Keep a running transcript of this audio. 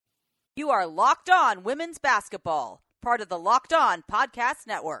You are Locked On Women's Basketball, part of the Locked On Podcast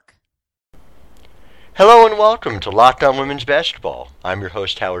Network. Hello and welcome to Locked On Women's Basketball. I'm your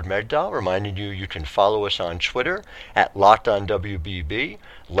host, Howard Megdal, reminding you can follow us on Twitter at LockedOnWBB,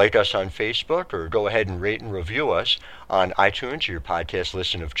 like us on Facebook, or go ahead and rate and review us on iTunes, your podcast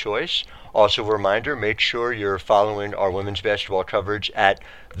listen of choice. Also a reminder, make sure you're following our women's basketball coverage at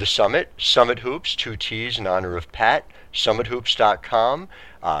The Summit, Summit Hoops, 2 T's in honor of Pat, SummitHoops.com.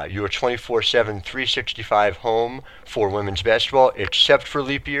 Your 24/7, 365 home for women's basketball, except for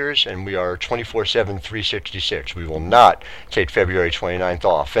leap years, and we are 24/7, 366. We will not take February 29th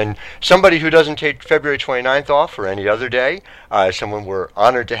off. And somebody who doesn't take February 29th off or any other day, someone we're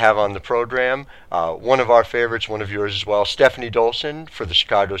honored to have on the program, one of our favorites, one of yours as well, Stephanie Dolson for the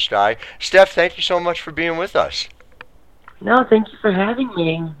Chicago Sky. Steph, thank you so much for being with us. No, thank you for having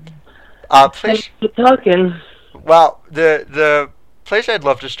me. Please. Thanks for talking. Well, the place I'd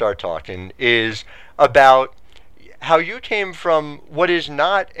love to start talking is about how you came from what is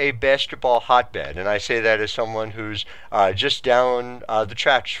not a basketball hotbed, and I say that as someone who's just down the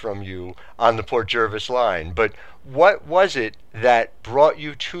tracks from you on the Port Jervis line. But what was it that brought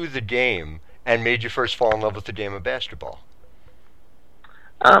you to the game and made you first fall in love with the game of basketball?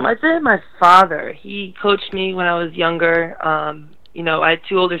 I'd say my father. He coached me when I was younger. I had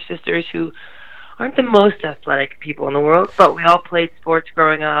two older sisters who aren't the most athletic people in the world, but we all played sports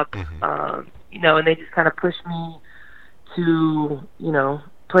growing up, and they just kind of pushed me to,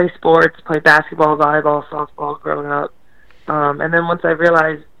 play sports, play basketball, volleyball, softball growing up. And then once I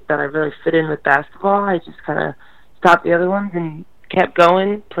realized that I really fit in with basketball, I just kind of stopped the other ones and kept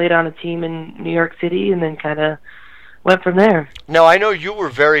going, played on a team in New York City, and then kind of went from there. Now, I know you were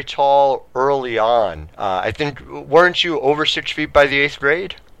very tall early on. I think, weren't you over 6 feet by the 8th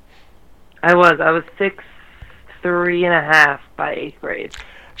grade? I was 6'3.5" by 8th grade.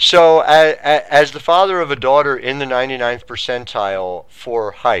 So, as the father of a daughter in the 99th percentile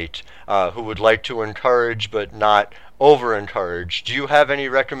for height, who would like to encourage but not over-encourage, do you have any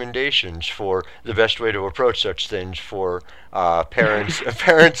recommendations for the best way to approach such things for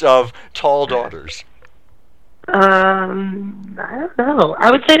parents of tall daughters? I don't know.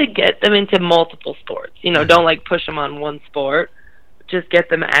 I would say to get them into multiple sports. Don't push them on one sport. Just get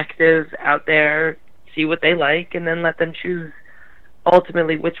them active out there, see what they like, and then let them choose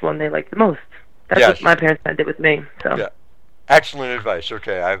ultimately which one they like the most. That's what my parents did with me. So. Yeah. Excellent advice.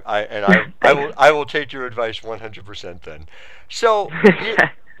 Okay, I will take your advice 100% then. So,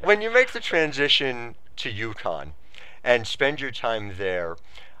 when you make the transition to UConn and spend your time there,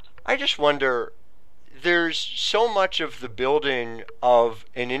 I just wonder, there's so much of the building of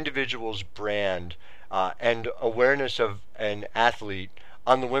an individual's brand and awareness of an athlete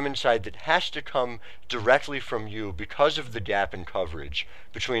on the women's side that has to come directly from you because of the gap in coverage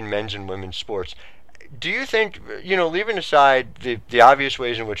between men's and women's sports. Do you think, leaving aside the obvious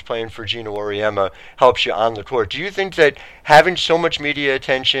ways in which playing for Geno Auriemma helps you on the court, do you think that having so much media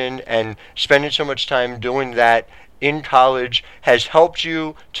attention and spending so much time doing that in college has helped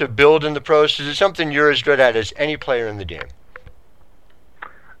you to build in the pros? Is it something you're as good at as any player in the game?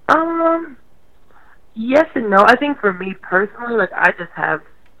 Yes and no. I think for me personally, I just have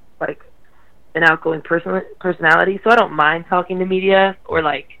an outgoing personality, so I don't mind talking to media or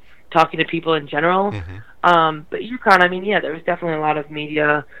talking to people in general. Mm-hmm. But UConn, there was definitely a lot of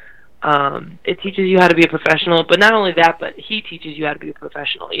media. It teaches you how to be a professional, but not only that, but he teaches you how to be a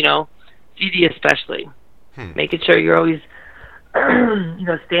professional. CD especially, making sure you're always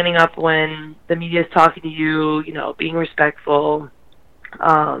standing up when the media is talking to you. Being respectful.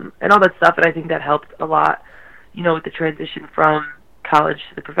 And all that stuff, and I think that helped a lot, with the transition from college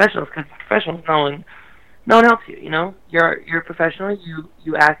to the professionals, because professionals, no one helps you, You're a professional,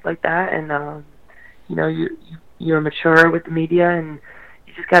 you act like that, and, you're mature with the media, and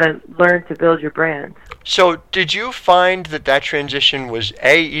you just got to learn to build your brand. So, did you find that transition was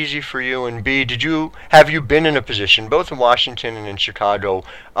A, easy for you, and B, have you been in a position, both in Washington and in Chicago,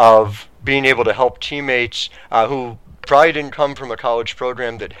 of being able to help teammates who probably didn't come from a college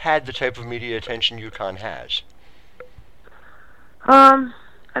program that had the type of media attention UConn has?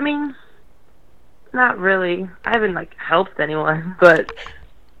 Not really. I haven't helped anyone, but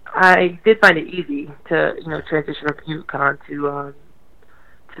I did find it easy to transition from UConn to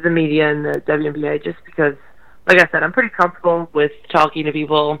the media and the WNBA, just because, like I said, I'm pretty comfortable with talking to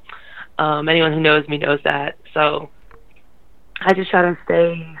people. Anyone who knows me knows that. So I just try to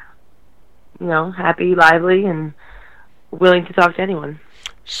stay, happy, lively, and willing to talk to anyone.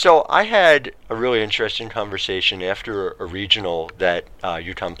 So I had a really interesting conversation after a regional that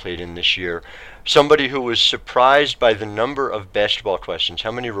UConn played in this year. Somebody who was surprised by the number of basketball questions,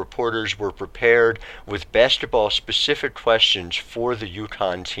 how many reporters were prepared with basketball-specific questions for the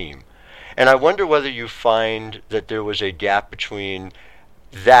UConn team. And I wonder whether you find that there was a gap between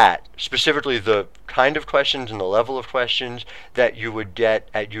that, specifically the kind of questions and the level of questions that you would get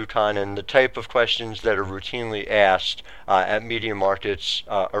at UConn and the type of questions that are routinely asked at media markets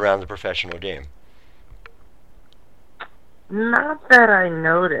around the professional game. Not that I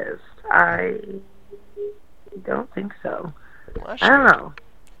noticed. I don't think so. Well, I don't know.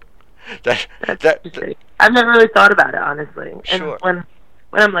 That I've never really thought about it, honestly. Sure. And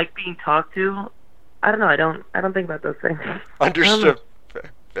when I'm like being talked to, I don't know. I don't think about those things. Understood.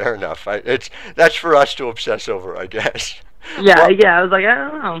 Fair enough. That's for us to obsess over, I guess. Yeah, yeah. I was like, I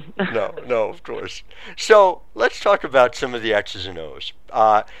don't know. No, of course. So let's talk about some of the X's and O's.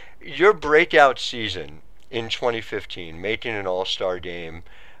 Your breakout season in 2015, making an All-Star game,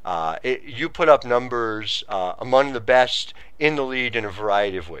 you put up numbers among the best in the league in a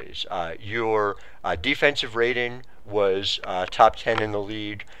variety of ways. Your defensive rating was top 10 in the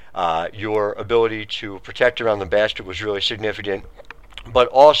league. Your ability to protect around the basket was really significant. But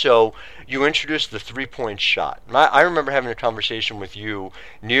also, you introduced the three-point shot. I remember having a conversation with you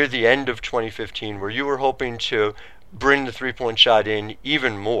near the end of 2015 where you were hoping to bring the three-point shot in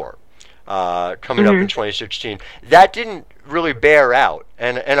even more coming up in 2016. That didn't really bear out.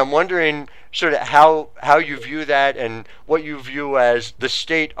 And I'm wondering sort of how you view that and what you view as the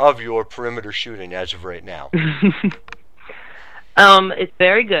state of your perimeter shooting as of right now. It's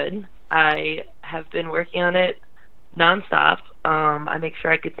very good. I have been working on it nonstop. I make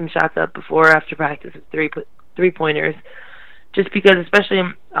sure I get some shots up before or after practice with three-pointers, just because, especially,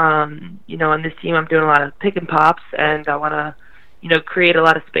 on this team, I'm doing a lot of pick and pops, and I want to, create a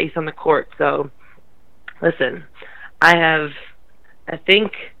lot of space on the court. So, listen, I have, I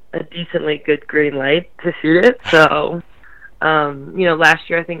think, a decently good green light to shoot it. So, last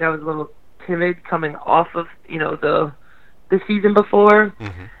year I think I was a little timid coming off of, the season before.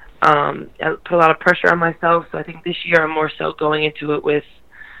 Mm-hmm. I put a lot of pressure on myself, so I think this year I'm more so going into it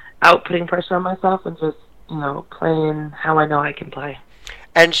without putting pressure on myself and just, playing how I know I can play.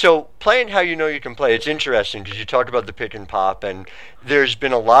 And so playing how you know you can play, it's interesting because you talk about the pick and pop, and there's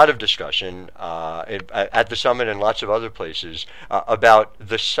been a lot of discussion at the Summit and lots of other places about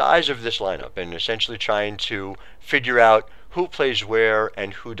the size of this lineup and essentially trying to figure out who plays where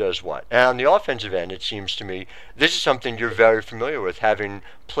and who does what. And on the offensive end, it seems to me, this is something you're very familiar with, having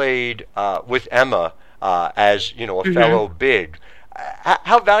played with Emma as, a fellow big.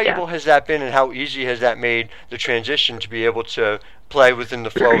 How valuable has that been, and how easy has that made the transition to be able to play within the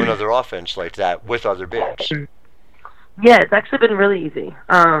flow of another offense like that with other bigs? Yeah, it's actually been really easy.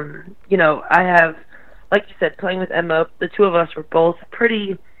 I have, like you said, playing with Emma, the two of us were both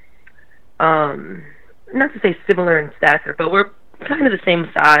pretty, not to say similar in stature, but we're kind of the same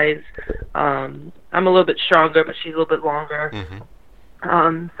size. I'm a little bit stronger, but she's a little bit longer. Mm-hmm.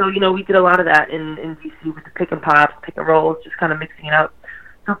 So, we did a lot of that in DC with the pick and pops, pick and rolls, just kind of mixing it up.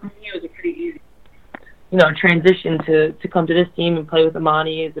 So for me, it was a pretty easy, transition to come to this team and play with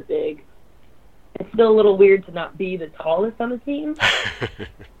Amani as a big. It's still a little weird to not be the tallest on the team,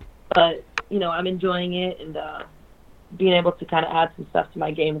 but, I'm enjoying it, and being able to kind of add some stuff to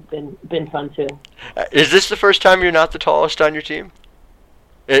my game has been fun, too. Is this the first time you're not the tallest on your team?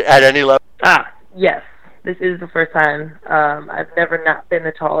 At any level? Yes. This is the first time. I've never not been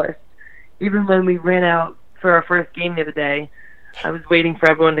the tallest. Even when we ran out for our first game the other day, I was waiting for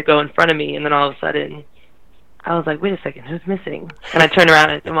everyone to go in front of me, and then all of a sudden, I was like, wait a second, who's missing? And I turned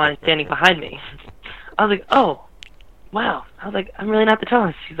around and Amani's standing behind me. I was like, oh, wow. I was like, I'm really not the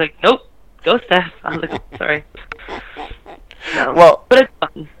tallest. She's like, nope, go Steph. I was like, sorry. No, well, but it's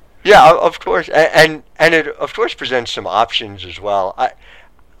fun. Yeah, of course. And it, of course, presents some options as well.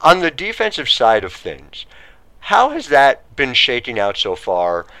 On the defensive side of things, how has that been shaking out so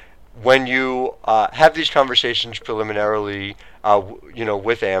far when you have these conversations preliminarily,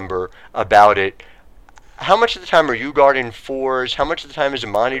 with Amber about it? How much of the time are you guarding fours? How much of the time is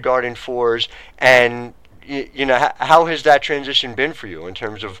Amani guarding fours? And, how has that transition been for you in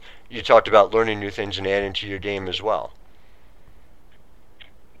terms of, you talked about learning new things and adding to your game as well?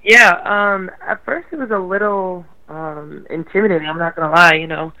 Yeah, at first it was a little intimidating, I'm not going to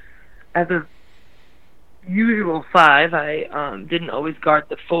lie, As a usual five, I didn't always guard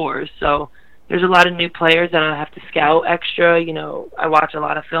the fours, so there's a lot of new players that I have to scout extra. I watch a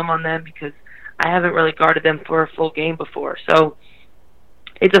lot of film on them because I haven't really guarded them for a full game before. So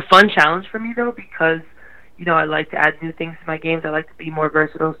it's a fun challenge for me, though, because, I like to add new things to my games. I like to be more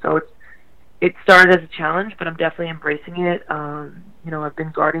versatile. So it started as a challenge, but I'm definitely embracing it. I've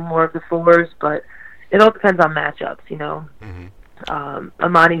been guarding more of the fours, but it all depends on matchups,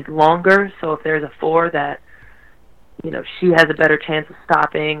 Amani's longer, so if there's a four that, she has a better chance of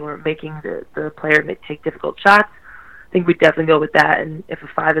stopping or making the player take difficult shots, I think we definitely go with that. And if a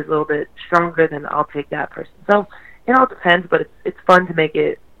five is a little bit stronger, then I'll take that person. So it all depends, but it's fun to make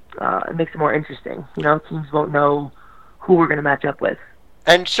it. It makes it more interesting. Teams won't know who we're going to match up with.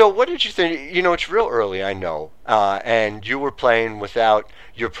 And so what did you think? It's real early, I know, and you were playing without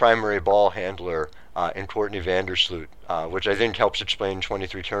your primary ball handler in Courtney Vandersloot, which I think helps explain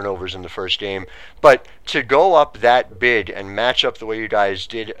 23 turnovers in the first game. But to go up that big and match up the way you guys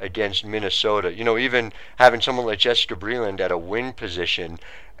did against Minnesota, even having someone like Jessica Breland at a wing position,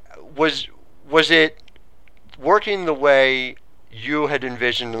 was it working the way you had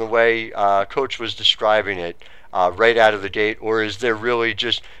envisioned and the way Coach was describing it right out of the gate, or is there really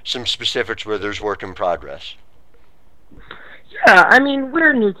just some specifics where there's work in progress? Yeah,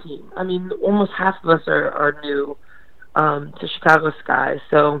 we're a new team. Almost half of us are new to Chicago Sky,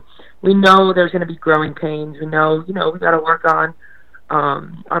 so we know there's going to be growing pains. We know, we got to work on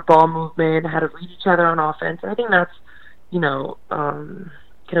our ball movement, how to read each other on offense. And I think that's,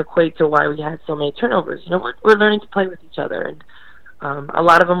 can equate to why we had so many turnovers. We're learning to play with each other, and a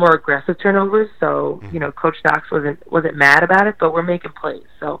lot of them were aggressive turnovers. So, Coach Knox wasn't mad about it, but we're making plays.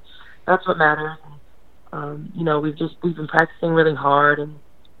 So that's what matters. We've been practicing really hard, and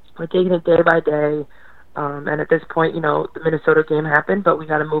we're taking it day by day. And at this point, the Minnesota game happened, but we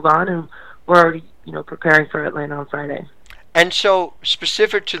got to move on, and we're already, preparing for Atlanta on Friday. And so,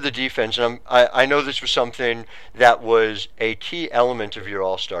 specific to the defense, and I know this was something that was a key element of your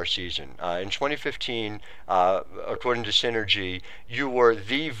All-Star season. In 2015, according to Synergy, you were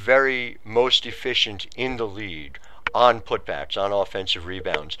the very most efficient in the league on putbacks, on offensive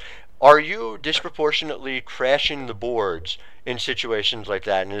rebounds. Are you disproportionately crashing the boards in situations like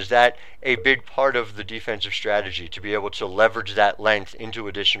that? And is that a big part of the defensive strategy, to be able to leverage that length into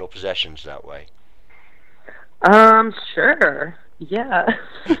additional possessions that way? Sure. Yeah.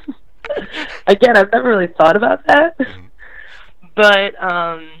 Again, I've never really thought about that. Mm-hmm. But,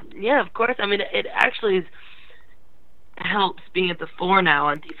 yeah, of course. It actually helps being at the four now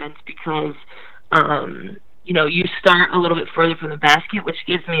on defense because, you start a little bit further from the basket, which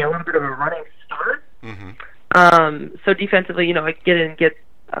gives me a little bit of a running start. Mm-hmm. So defensively, I get in and get,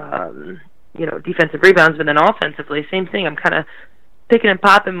 defensive rebounds, but then offensively, same thing. I'm kind of picking and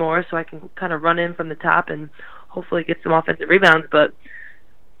popping more so I can kind of run in from the top and hopefully get some offensive rebounds. But,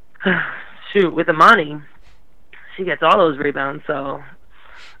 shoot, with Amani, she gets all those rebounds, so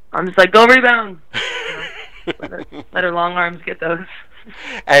I'm just like, go rebound! Let her long arms get those.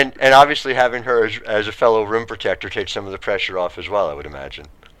 And obviously having her as a fellow rim protector takes some of the pressure off as well, I would imagine.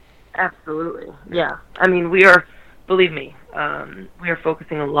 Absolutely, yeah. Believe me, we are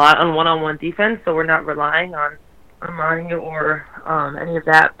focusing a lot on one-on-one defense, so we're not relying on Amani or any of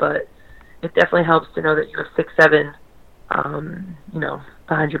that, but it definitely helps to know that you have 6'7",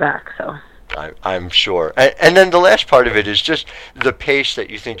 behind your back, so... I'm sure. And then the last part of it is just the pace that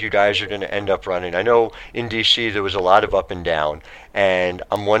you think you guys are going to end up running. I know in D.C. there was a lot of up and down, and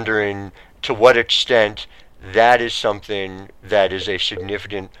I'm wondering to what extent that is something that is a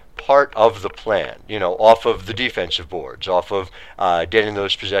significant part of the plan, off of the defensive boards, off of getting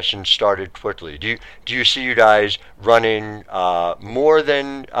those possessions started quickly. Do you see you guys running more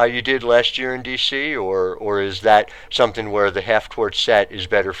than you did last year in D.C., or is that something where the half-court set is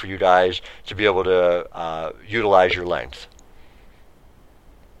better for you guys to be able to utilize your length?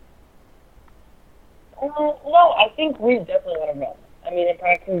 No, I think we definitely want to run. In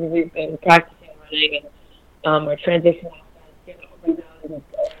practice, we've been practicing running and our transition offense, getting rebounds.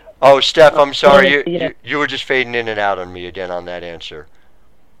 Oh, Steph, I'm sorry. You were just fading in and out on me again on that answer.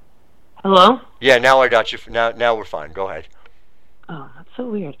 Hello? Yeah, now I got you. Now we're fine. Go ahead. Oh, that's so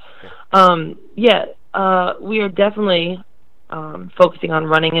weird. We are definitely focusing on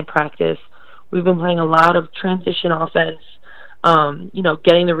running in practice. We've been playing a lot of transition offense,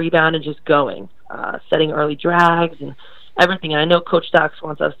 getting the rebound and just going, setting early drags and everything. And I know Coach Dox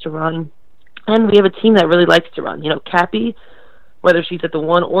wants us to run, and we have a team that really likes to run. Cappy, whether she's at the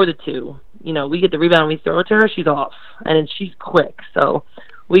 1 or the 2, we get the rebound, we throw it to her, she's off, and she's quick. So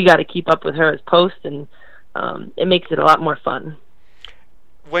we got to keep up with her as post, and it makes it a lot more fun.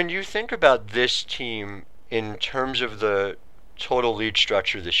 When you think about this team in terms of the total league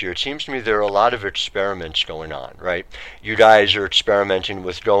structure this year, it seems to me there are a lot of experiments going on, right? You guys are experimenting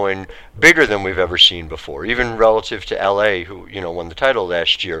with going bigger than we've ever seen before, even relative to LA, who, won the title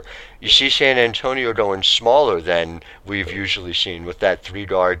last year. You see San Antonio going smaller than we've usually seen with that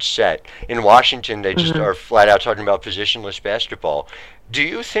 3-guard set. In Washington, they just are flat out talking about positionless basketball. Do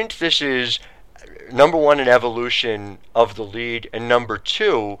you think this is, number one, an evolution of the league, and number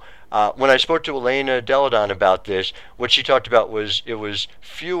two, when I spoke to Elena Deladon about this, what she talked about was it was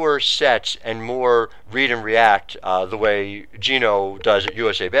fewer sets and more read and react, the way Gino does at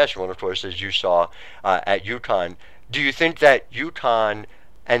USA Basketball, and of course, as you saw at UConn. Do you think that UConn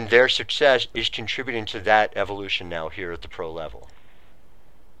and their success is contributing to that evolution now here at the pro level?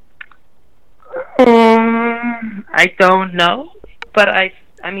 I don't know, but I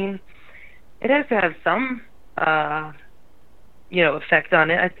mean, it has to have some effect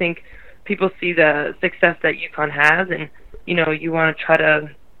on it. I think people see the success that UConn has, and you want to try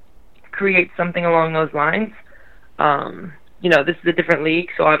to create something along those lines. This is a different league,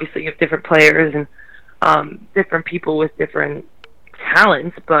 so obviously you have different players and different people with different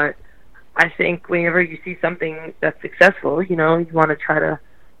talents, but I think whenever you see something that's successful, you want to try to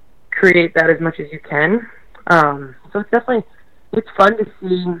create that as much as you can. So it's fun to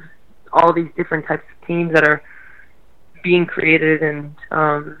see all these different types of teams that are being created and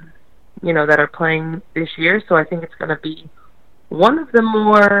that are playing this year. So I think it's going to be one of the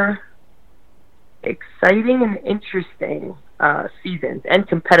more exciting and interesting seasons, and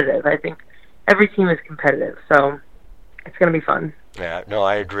competitive. I think every team is competitive, so it's going to be fun. Yeah, no,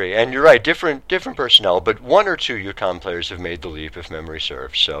 I agree. And you're right, different personnel, but one or two UConn players have made the leap, if memory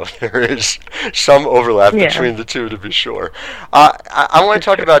serves. So there is some overlap between the two, to be sure. I want to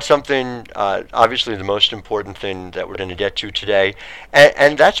talk about something, obviously the most important thing that we're going to get to today,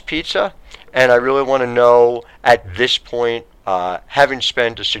 and that's pizza. And I really want to know, at this point, having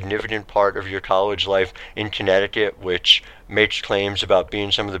spent a significant part of your college life in Connecticut, which makes claims about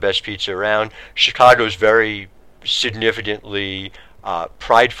being some of the best pizza around, Chicago's very significantly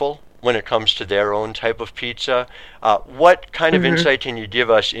prideful when it comes to their own type of pizza. What kind of insight can you give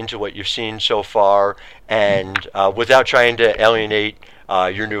us into what you've seen so far, and without trying to alienate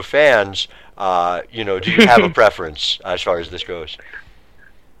your new fans, do you have a preference as far as this goes?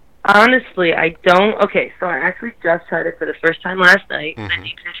 Honestly, I don't. Okay, so I actually just tried it for the first time last night, the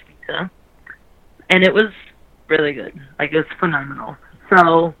deep dish pizza, and it was really good. Like, it was phenomenal.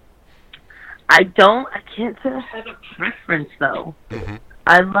 So I can't say I have a preference, though.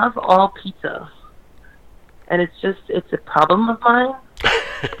 I love all pizza. And it's a problem of mine.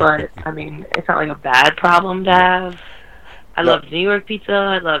 But, I mean, it's not like a bad problem to have. I love New York pizza,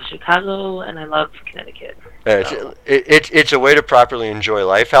 I love Chicago, and I love Connecticut. It's a way to properly enjoy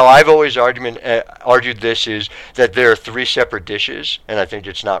life. How I've always argued this is that there are three separate dishes, and I think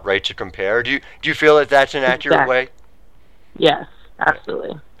it's not right to compare. Do you feel that that's an accurate way? Yes,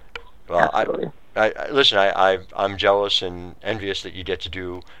 absolutely. Well, absolutely. Listen, I'm jealous and envious that you get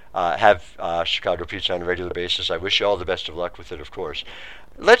to have Chicago pizza on a regular basis. I wish you all the best of luck with it, of course.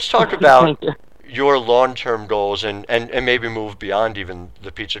 Let's talk about your long-term goals and maybe move beyond even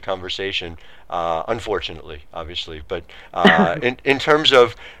the pizza conversation, unfortunately, obviously. But in terms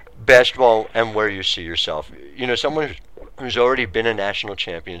of basketball and where you see yourself, someone who's already been a national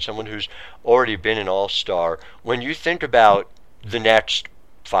champion, someone who's already been an all-star, when you think about the next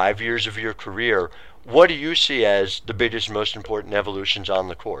 5 years of your career, what do you see as the biggest, most important evolutions on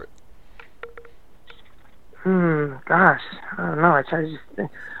the court? Gosh, I don't know. I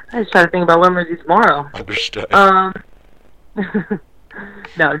just try to think about what I'm going to do tomorrow. Understood. No,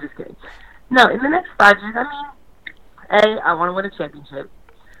 I'm just kidding. No, in the next 5 years, I mean, A, I want to win a championship.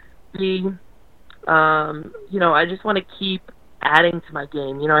 B, I just want to keep adding to my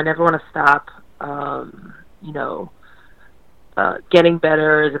game. I never want to stop, getting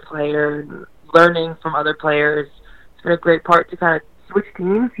better as a player and learning from other players. It's been a great part to kind of switch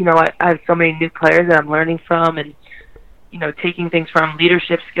teams. I have so many new players that I'm learning from, and taking things from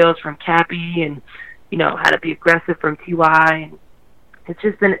leadership skills from Cappy, and how to be aggressive from TY. And it's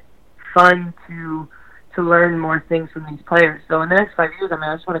just been fun to learn more things from these players. So in the next 5 years,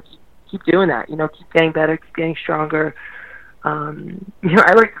 I just want to keep doing that. Keep getting better, keep getting stronger. I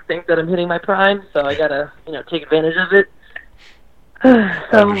like to think that I'm hitting my prime, so I gotta take advantage of it.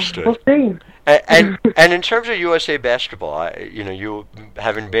 So Understood. We'll see. And in terms of USA Basketball, you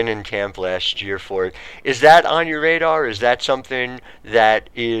having been in camp last year for it, is that on your radar? Is that something that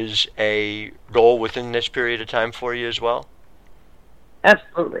is a goal within this period of time for you as well?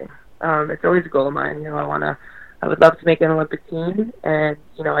 Absolutely. It's always a goal of mine. I would love to make an Olympic team, and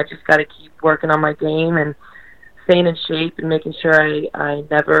I just got to keep working on my game and staying in shape and making sure I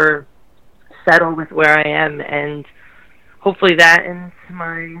never settle with where I am, and hopefully that and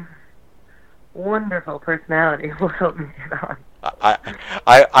my wonderful personality will help me get on.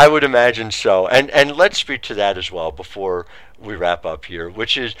 I would imagine so, and let's speak to that as well before we wrap up here,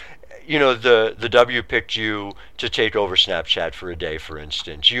 which is, the W picked you to take over Snapchat for a day, for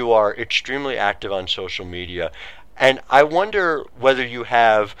instance. You are extremely active on social media, and I wonder whether you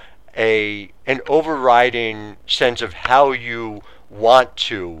have an overriding sense of how you want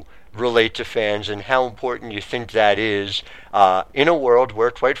to relate to fans and how important you think that is in a world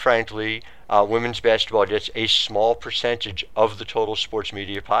where, quite frankly, women's basketball gets a small percentage of the total sports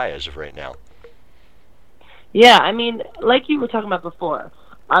media pie as of right now. Yeah, I mean, like you were talking about before,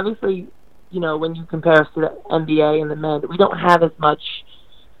 obviously, when you compare us to the NBA and the men, we don't have as much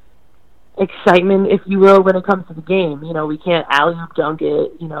excitement, if you will, when it comes to the game. We can't alley-oop dunk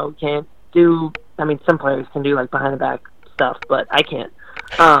it, we can't do, some players can do, like, behind-the-back stuff, but I can't.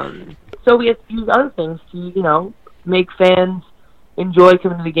 So we have to use other things to, make fans enjoy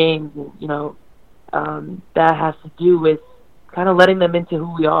coming to the games, and, that has to do with kind of letting them into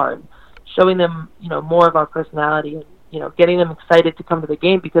who we are, and showing them, more of our personality, and, getting them excited to come to the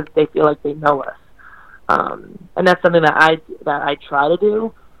game because they feel like they know us. And that's something that I try to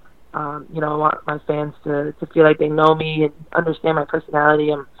do. I want my fans to feel like they know me and understand my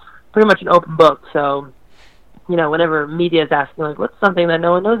personality. I'm pretty much an open book, so, whenever media is asking, like, what's something that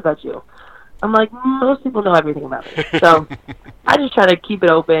no one knows about you? I'm like, most people know everything about me. So I just try to keep it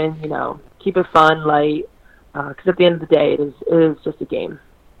open, keep it fun, light, because at the end of the day, it is just a game.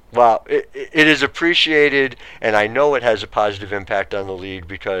 Well, it is appreciated, and I know it has a positive impact on the league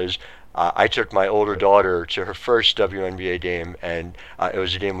because I took my older daughter to her first WNBA game, and it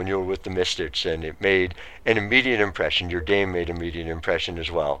was a game when you were with the Mystics, and it made an immediate impression. Your game made an immediate impression as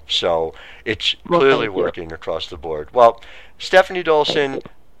well. So it's clearly working across the board. Well, Stephanie Dolson,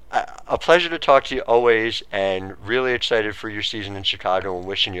 a pleasure to talk to you always, and really excited for your season in Chicago and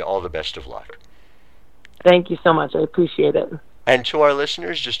wishing you all the best of luck. Thank you so much. I appreciate it. And to our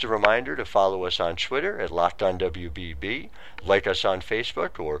listeners, just a reminder to follow us on Twitter at LockedOnWBB, like us on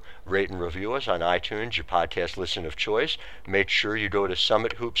Facebook, or rate and review us on iTunes, your podcast listen of choice. Make sure you go to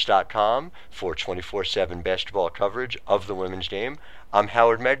summithoops.com for 24/7 basketball coverage of the women's game. I'm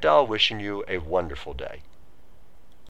Howard Megdal, wishing you a wonderful day.